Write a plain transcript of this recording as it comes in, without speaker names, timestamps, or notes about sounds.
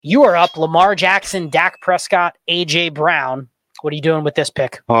You are up Lamar Jackson, Dak Prescott, A.J. Brown. What are you doing with this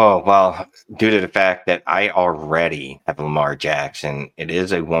pick? Oh, well, due to the fact that I already have Lamar Jackson, it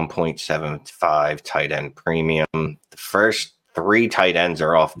is a 1.75 tight end premium. The first 3 tight ends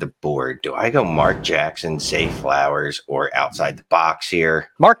are off the board. Do I go Mark Jackson, Zay Flowers, or outside the box here?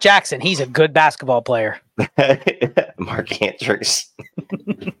 Mark Jackson, he's a good basketball player. Mark Andrews.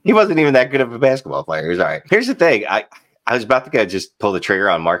 He wasn't even that good of a basketball player. He was all right. Here's the thing. I was about to go just pull the trigger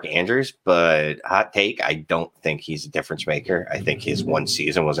on Mark Andrews, but hot take, I don't think he's a difference maker. I think his one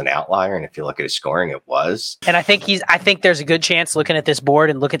season was an outlier, and if you look at his scoring, it was. And I think there's a good chance, looking at this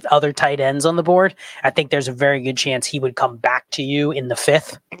board and look at the other tight ends on the board, I think there's a very good chance he would come back to you in the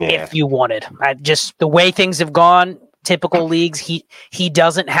 5th if you wanted. The way things have gone, typical leagues, he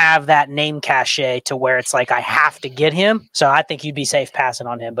doesn't have that name cachet to where it's like I have to get him. So I think you'd be safe passing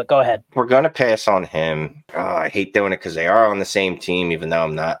on him, but go ahead. We're going to pass on him. I hate doing it because they are on the same team, even though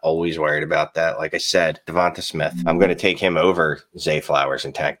I'm not always worried about that. Like I said, Devonta Smith. I'm going to take him over Zay Flowers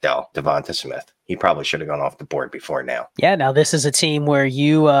and Tank Dell. Devonta Smith. He probably should have gone off the board before now. Yeah, now this is a team where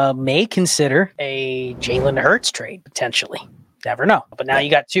you may consider a Jalen Hurts trade, potentially. Never know. But now you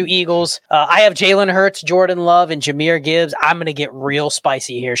got 2 Eagles. I have Jalen Hurts, Jordan Love, and Jahmyr Gibbs. I'm going to get real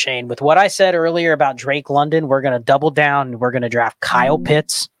spicy here, Shane. With what I said earlier about Drake London, we're going to double down and we're going to draft Kyle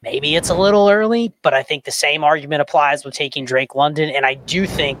Pitts. Maybe it's a little early, but I think the same argument applies with taking Drake London. And I do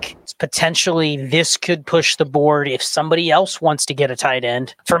think potentially this could push the board if somebody else wants to get a tight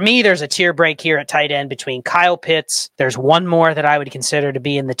end. For me, there's a tier break here at tight end between Kyle Pitts. There's one more that I would consider to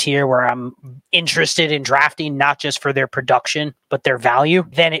be in the tier where I'm interested in drafting, not just for their production, but their value.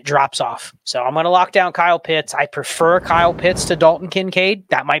 Then it drops off. So I'm going to lock down Kyle Pitts. I prefer Kyle Pitts to Dalton Kincaid.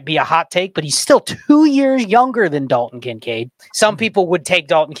 That might be a hot take, but he's still 2 years younger than Dalton Kincaid. Some people would take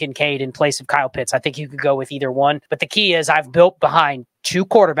Dalton Kincaid in place of Kyle Pitts. I think you could go with either one. But the key is I've built behind 2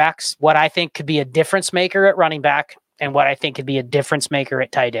 quarterbacks, what I think could be a difference maker at running back and what I think could be a difference maker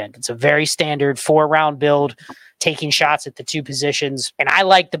at tight end. It's a very standard 4-round build, taking shots at the 2 positions. And I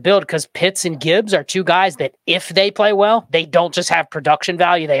like the build because Pitts and Gibbs are 2 guys that if they play well, they don't just have production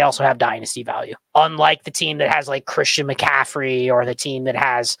value, they also have dynasty value. Unlike the team that has like Christian McCaffrey or the team that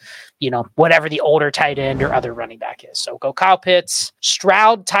has, whatever the older tight end or other running back is. So go Kyle Pitts,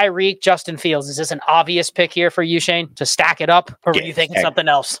 Stroud, Tyreek, Justin Fields. Is this an obvious pick here for you, Shane, to stack it up? Or were you thinking something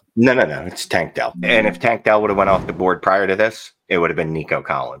else? No. It's Tank Dell. And if Tank Dell would have went off the board prior to this, it would have been Nico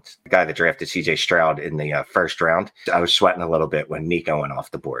Collins, the guy that drafted CJ Stroud in the first round. I was sweating a little bit when Nico went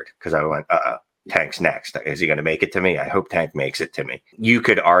off the board because I went, Tank's next. Is he going to make it to me? I hope Tank makes it to me. You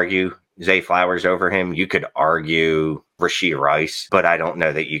could argue Zay Flowers over him. You could argue Rashee Rice, but I don't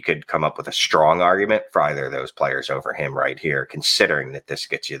know that you could come up with a strong argument for either of those players over him right here, considering that this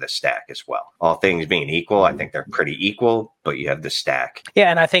gets you the stack as well. All things being equal, I think they're pretty equal, but you have the stack. Yeah,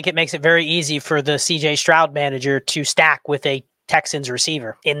 and I think it makes it very easy for the CJ Stroud manager to stack with a Texans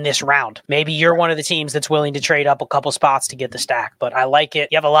receiver in this round. Maybe you're one of the teams that's willing to trade up a couple spots to get the stack, but I like it.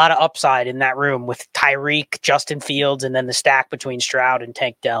 You have a lot of upside in that room with Tyreek, Justin Fields, and then the stack between Stroud and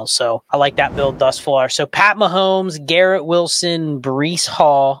Tank Dell. So I like that build thus far. So Pat Mahomes, Garrett Wilson, Breece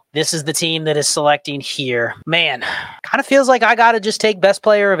Hall. This is the team that is selecting here. Man, kind of feels like I got to just take best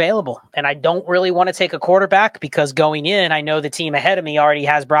player available. And I don't really want to take a quarterback because going in, I know the team ahead of me already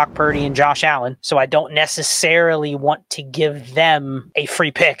has Brock Purdy and Josh Allen. So I don't necessarily want to give them a free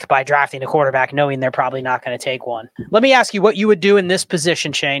pick by drafting a quarterback, knowing they're probably not going to take one. Let me ask you what you would do in this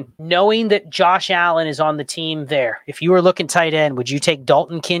position, Shane, knowing that Josh Allen is on the team there. If you were looking tight end, would you take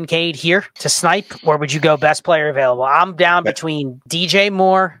Dalton Kincaid here to snipe, or would you go best player available? I'm down between DJ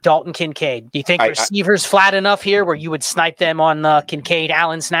Moore, Dalton Kincaid. Do you think receivers flat enough here where you would snipe them on the Kincaid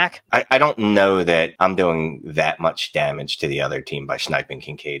Allen snack? I don't know that I'm doing that much damage to the other team by sniping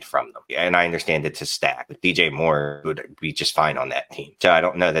Kincaid from them. And I understand it's a stack, but DJ Moore would be just fine on that team. So I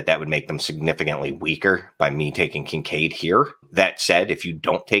don't know that would make them significantly weaker by me taking Kincaid here. That said, if you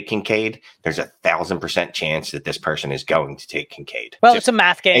don't take Kincaid, there's 1,000% chance that this person is going to take Kincaid. Well, it's a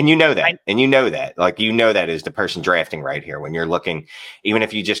math game. And you know that. That is the person drafting right here when you're looking, even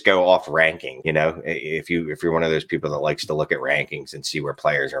if you just go off ranking, if you're one of those people that likes to look at rankings and see where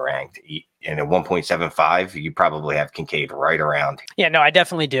players are ranked. In a 1.75, you probably have Kincaid right around. Yeah, no, I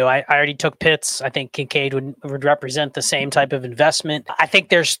definitely do. I already took Pitts. I think Kincaid would represent the same type of investment. I think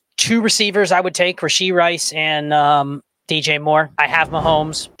there's 2 receivers I would take, Rashee Rice and DJ Moore. I have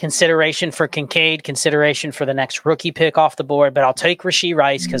Mahomes. Consideration for Kincaid, consideration for the next rookie pick off the board, but I'll take Rashee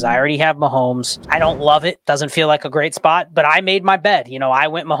Rice because I already have Mahomes. I don't love it. Doesn't feel like a great spot, but I made my bed. You know, I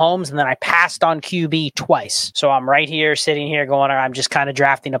went Mahomes and then I passed on QB twice. So I'm right here, sitting here going, I'm just kind of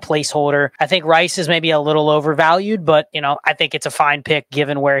drafting a placeholder. I think Rice is maybe a little overvalued, but, you know, I think it's a fine pick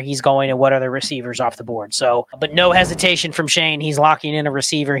given where he's going and what other receivers off the board. So, but no hesitation from Shane. He's locking in a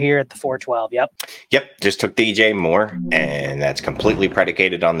receiver here at the 412. Yep. Yep. Just took DJ Moore. And that's completely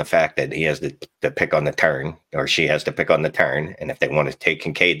predicated on the fact that he has the pick on the turn, or she has to pick on the turn. And if they want to take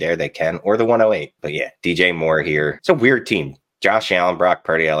Kincaid there, they can, or the 108. But yeah, DJ Moore here. It's a weird team. Josh Allen, Brock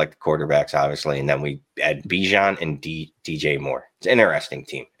Purdy. I like the quarterbacks, obviously. And then we add Bijan and DJ Moore. It's an interesting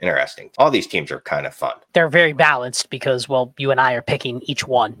team. Interesting. All these teams are kind of fun. They're very balanced because, well, you and I are picking each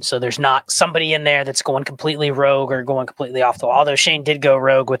one. So there's not somebody in there that's going completely rogue or going completely off the wall. Although Shane did go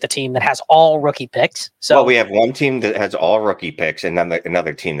rogue with the team that has all rookie picks. So well, we have one team that has all rookie picks and then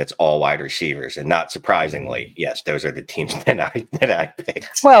another team that's all wide receivers. And not surprisingly, yes, those are the teams that I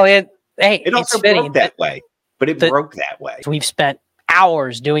picked. Well, it also broke that way. But it broke that way. We've spent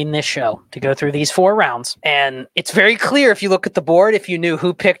hours doing this show to go through these 4 rounds. And it's very clear if you look at the board, if you knew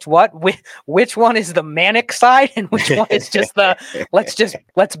who picked what, which one is the Manic side and which one is just the,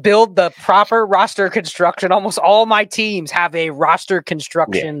 let's build the proper roster construction. Almost all my teams have a roster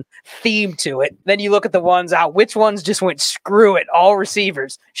construction theme to it. Then you look at the ones out, which ones just went screw it, all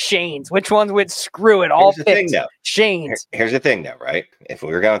receivers, Shane's. Which ones went screw it, all picks, Shane's. Here's the thing though, right? If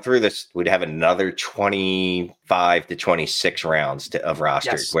we were going through this, we'd have another 25 to 26 rounds of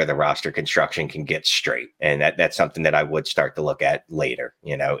rosters where the roster construction can get straight. And that's something that I would start to look at later.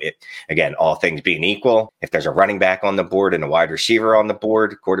 You know, again, all things being equal, if there's a running back on the board and a wide receiver on the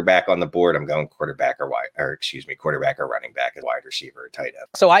board, quarterback on the board, I'm going quarterback or running back as wide receiver or tight end.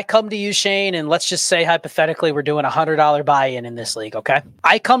 So I come to you, Shane, and let's just say hypothetically we're doing $100 buy-in in this league, okay?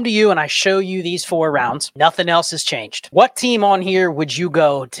 I come to you and I show you these 4 rounds. Nothing else has changed. What team on here would you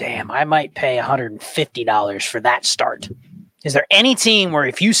go, damn, I might pay $150 for that start? Is there any team where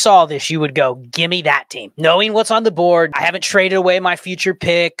if you saw this, you would go, give me that team? Knowing what's on the board, I haven't traded away my future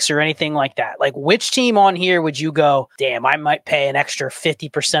picks or anything like that. Like, which team on here would you go, damn, I might pay an extra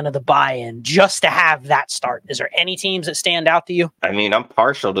 50% of the buy-in just to have that start? Is there any teams that stand out to you? I mean, I'm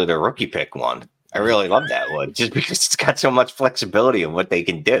partial to the rookie pick one. I really love that one just because it's got so much flexibility in what they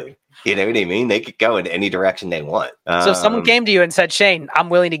can do. You know what I mean? They could go in any direction they want. So if someone came to you and said, Shane, I'm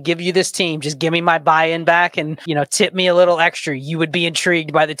willing to give you this team. Just give me my buy-in back and, you know, tip me a little extra. You would be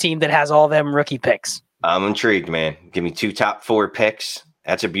intrigued by the team that has all them rookie picks. I'm intrigued, man. Give me 2 top 4 picks.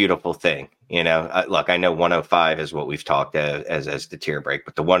 That's a beautiful thing. You know, look, I know 105 is what we've talked as the tier break,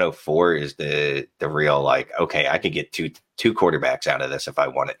 but the 104 is the real, like, okay, I could get two quarterbacks out of this if I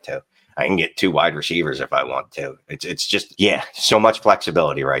wanted to. I can get 2 wide receivers if I want to. It's just, so much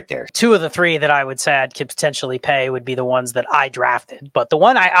flexibility right there. 2 of the 3 that I would say I could potentially pay would be the ones that I drafted. But the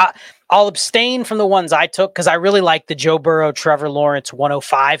one I'll abstain from the ones I took because I really like the Joe Burrow, Trevor Lawrence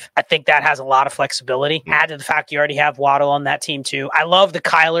 105. I think that has a lot of flexibility. Add to the fact you already have Waddle on that team too. I love the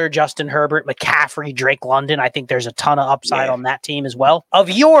Kyler, Justin Herbert, McCaffrey, Drake London. I think there's a ton of upside on that team as well. Of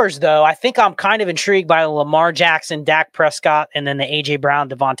yours, though, I think I'm kind of intrigued by Lamar Jackson, Dak Prescott, and then the A.J. Brown,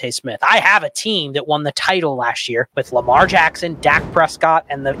 Devontae Smith. I have a team that won the title last year with Lamar Jackson, Dak Prescott,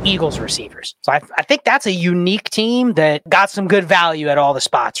 and the Eagles receivers. So I think that's a unique team that got some good value at all the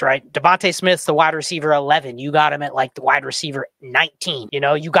spots, right? Devontae Smith's the wide receiver 11. You got him at like the wide receiver 19. You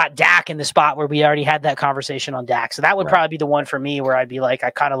know, you got Dak in the spot where we already had that conversation on Dak. So that would probably be the one for me where I'd be like, I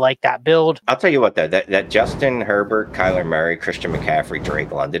kind of like that build. I'll tell you what, though, that Justin Herbert, Kyler Murray, Christian McCaffrey,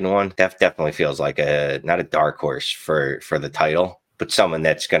 Drake London one, that definitely feels like not a dark horse for the title, but someone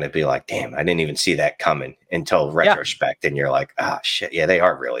that's going to be like, damn, I didn't even see that coming until retrospect. And you're like, shit, yeah, they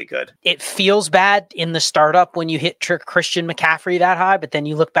are really good. It feels bad in the startup when you hit Christian McCaffrey that high, but then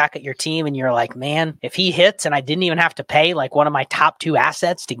you look back at your team and you're like, man, if he hits and I didn't even have to pay like one of my top 2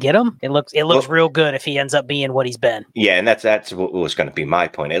 assets to get him, it looks real good if he ends up being what he's been. Yeah, and that's what was going to be my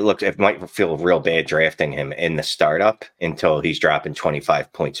point. It might feel real bad drafting him in the startup until he's dropping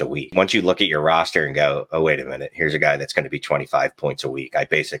 25 points a week. Once you look at your roster and go, oh, wait a minute, here's a guy that's going to be 25 points a week. I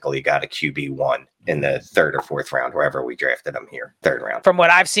basically got a QB1 in the 3rd or 4th round, wherever we drafted him here, 3rd round. From what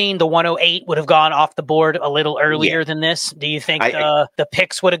I've seen, the 108 would have gone off the board a little earlier than this. Do you think the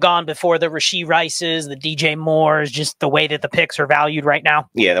picks would have gone before the Rashee Rices, the DJ Moores, just the way that the picks are valued right now?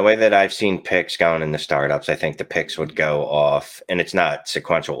 Yeah, the way that I've seen picks going in the startups, I think the picks would go off, and it's not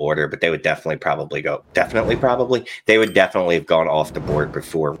sequential order, but they would they would definitely have gone off the board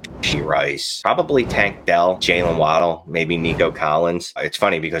before Rashee Rice. Probably Tank Dell, Jalen Waddle, maybe Nico Collins. It's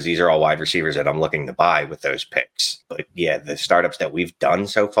funny because these are all wide receivers that I'm looking to buy with those picks. But yeah, the startups that we've done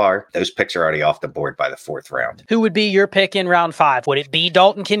so far, those picks are already off the board by the 4th round. Who would be your pick in round 5? Would it be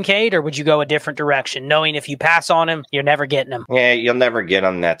Dalton Kincaid, or would you go a different direction, knowing if you pass on him, you're never getting him? Yeah, you'll never get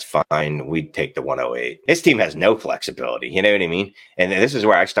him. That's fine. We'd take the 108. This team has no flexibility. You know what I mean? And this is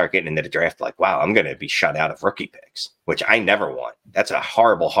where I start getting into the draft like, wow, I'm going to be shut out of rookie picks, which I never want. That's a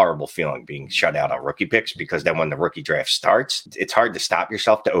horrible, horrible feeling, being shut out on rookie picks, because then when the rookie draft starts, it's hard to stop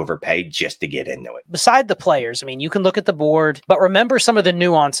yourself to overpay just to get into it. Beside the players, I mean, you can look at the board, but remember some of the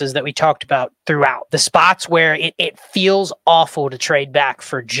nuances that we talked about throughout. The spots where it feels awful to trade back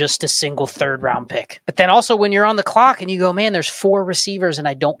for just a single 3rd round pick. But then also when you're on the clock and you go, man, there's 4 receivers and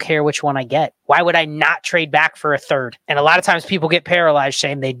I don't care which one I get. Why would I not trade back for a 3rd? And a lot of times people get paralyzed,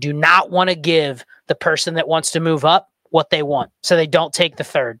 saying they do not want to give the person that wants to move up what they want. So they don't take the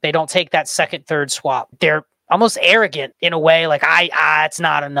 3rd. They don't take that 2nd, 3rd swap. They're almost arrogant in a way, like, it's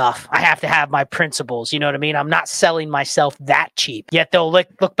not enough. I have to have my principles. You know what I mean? I'm not selling myself that cheap. Yet they'll look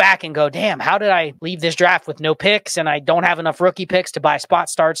back and go, damn, how did I leave this draft with no picks and I don't have enough rookie picks to buy spot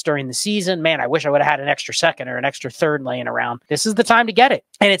starts during the season? Man, I wish I would have had an extra 2nd or an extra 3rd laying around. This is the time to get it.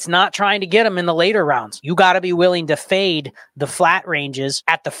 And it's not trying to get them in the later rounds. You got to be willing to fade the flat ranges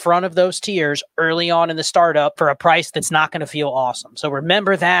at the front of those tiers early on in the startup for a price that's not going to feel awesome. So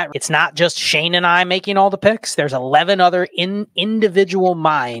remember that it's not just Shane and I making all the picks. There's 11 other individual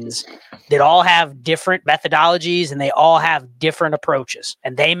minds that all have different methodologies and they all have different approaches.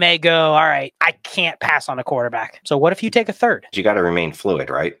 And they may go, all right, I can't pass on a quarterback. So what if you take a 3rd? You got to remain fluid,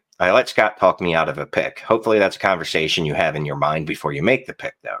 right? I let Scott talk me out of a pick. Hopefully that's a conversation you have in your mind before you make the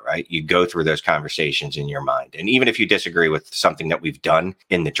pick, though, right? You go through those conversations in your mind. And even if you disagree with something that we've done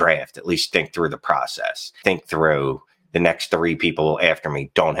in the draft, at least think through the process. Think through, the next 3 people after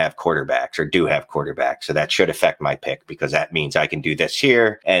me don't have quarterbacks or do have quarterbacks. So that should affect my pick, because that means I can do this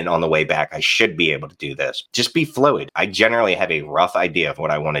here. And on the way back, I should be able to do this. Just be fluid. I generally have a rough idea of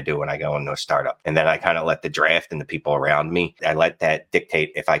what I want to do when I go into a startup. And then I kind of let the draft and the people around me, I let that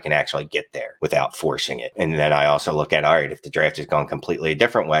dictate if I can actually get there without forcing it. And then I also look at, all right, if the draft is going completely a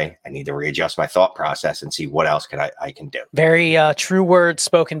different way, I need to readjust my thought process and see what else I can do. Very true words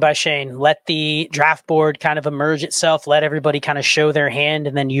spoken by Shane. Let the draft board kind of emerge itself. Let everybody kind of show their hand,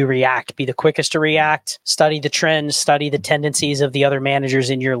 and then you react. Be the quickest to react. Study the trends, study the tendencies of the other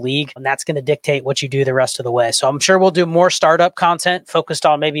managers in your league, and that's going to dictate what you do the rest of the way. So I'm sure we'll do more startup content focused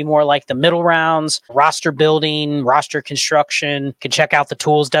on maybe more like the middle rounds, roster building, roster construction. You can check out the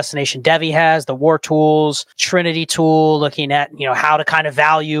tools Destination Devi has, the War Tools, Trinity tool, looking at, how to kind of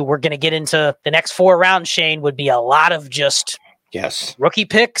value. We're going to get into the next 4 rounds, Shane, would be a lot of just rookie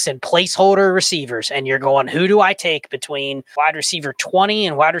picks and placeholder receivers. And you're going, who do I take between wide receiver 20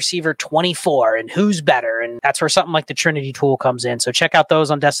 and wide receiver 24? And who's better? And that's where something like the Trinity tool comes in. So check out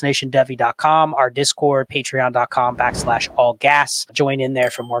those on destinationdevi.com, our Discord, patreon.com/allgas. Join in there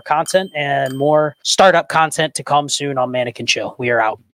for more content and more startup content to come soon on Manic and Chill. We are out.